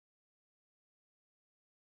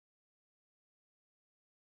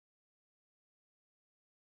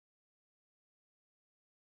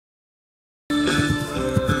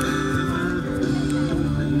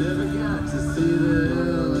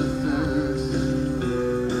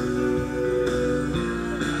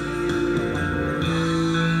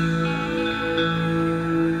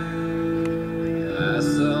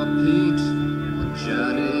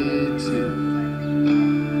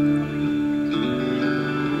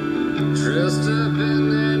dressed up in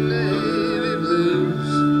their navy blues,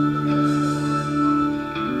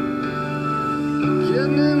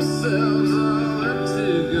 getting themselves all up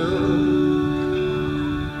to go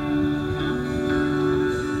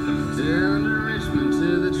down to Richmond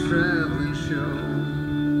to the traveling show.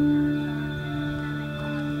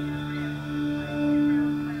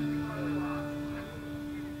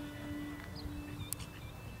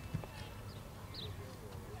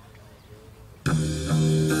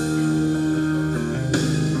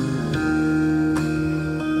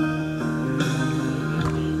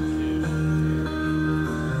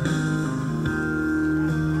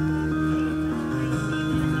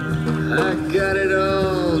 I got it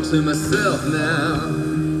all to myself now.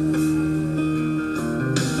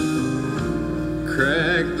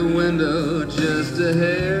 Crack the window just a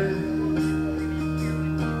hair.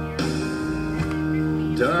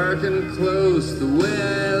 Dark and close the way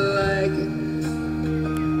I like it.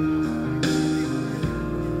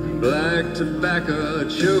 Black tobacco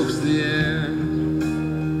chokes the air.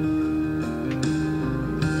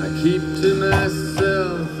 I keep to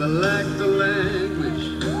myself, I like the language.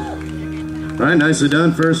 All right, nicely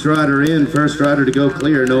done. First rider in, first rider to go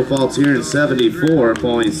clear. No faults here in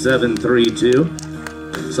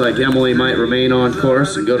 74.732. Looks like Emily might remain on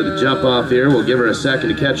course and go to the jump off here. We'll give her a second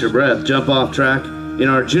to catch her breath. Jump off track in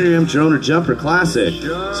our Junior Amateur Owner Jumper Classic.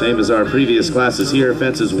 Same as our previous classes here.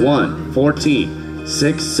 Fences 1, 14,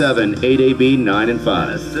 6, 7, 8AB, 9, and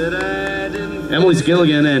 5. Emily's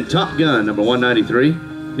Gilligan and Top Gun, number 193.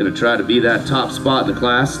 Gonna try to be that top spot in the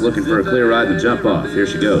class. Looking for a clear ride in the jump off. Here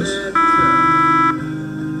she goes.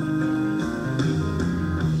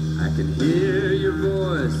 Hear your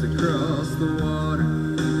voice across the water,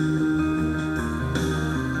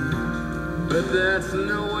 but that's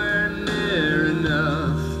nowhere near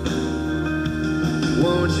enough.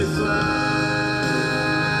 Won't you fly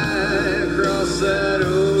across that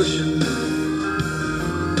ocean?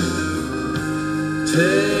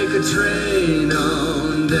 Take a train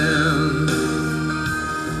on down,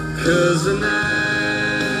 'cause the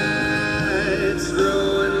night's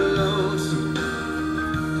growing lonesome.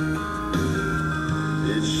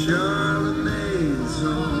 It's Charlemagne's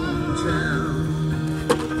hometown.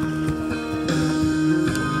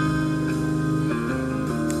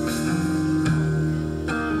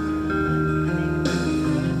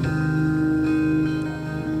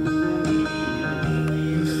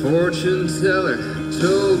 The fortune teller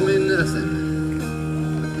told me nothing.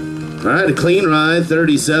 All right, a clean ride,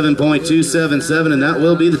 37.277, and that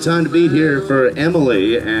will be the time to beat here for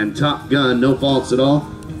Emily and Top Gun. No faults at all.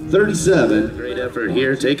 37. Great effort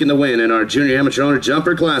here, taking the win in our Junior Amateur Owner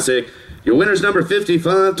Jumper Classic. Your winner's number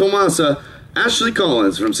 55, Tomasa Ashley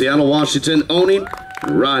Collins from Seattle, Washington, owning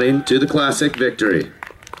and riding to the Classic victory.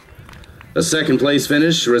 A second place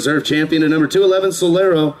finish, reserve champion at number 211,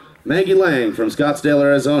 Solero, Maggie Lang from Scottsdale,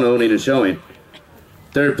 Arizona, owning and showing.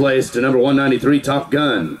 Third place to number 193, Top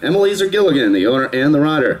Gun, Emily Gilligan, the owner and the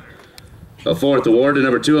rider. A fourth award to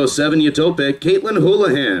number 207, Utopic, Caitlin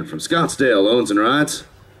Houlihan from Scottsdale, owns and rides.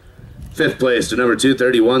 Fifth place to number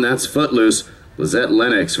 231, that's Footloose, Lizette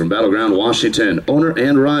Lennox from Battleground, Washington, owner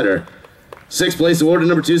and rider. Sixth place award to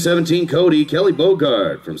number 217, Cody, Kelly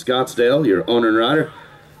Bogard from Scottsdale, your owner and rider.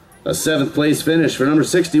 A seventh place finish for number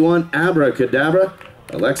 61, Abracadabra,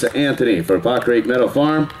 Alexa Anthony for Pot Creek Meadow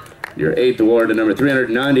Farm. Your eighth award to number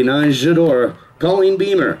 399, Jador, Colleen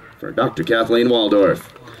Beamer for Dr. Kathleen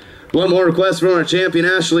Waldorf. One more request from our champion,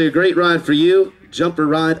 Ashley, a great ride for you. Jumper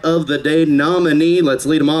Ride of the Day nominee. Let's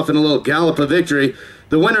lead them off in a little gallop of victory.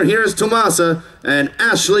 The winner here is Tomasa and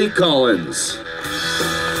Ashley Collins.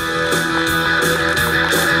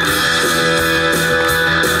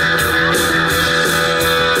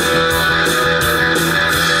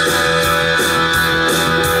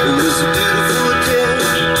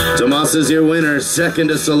 Tomasa's your winner, second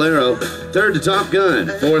to Solero, third to Top Gun,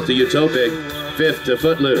 fourth to Utopic, fifth to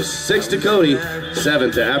Footloose, sixth to Cody,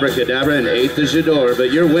 seventh to Abracadabra, and eighth to Jador.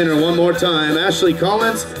 But your winner one more time, Ashley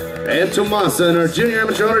Collins and Tomasa in our Junior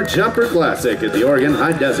Amateur Owner Jumper Classic at the Oregon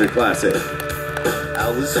High Desert Classic.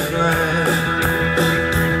 I was flying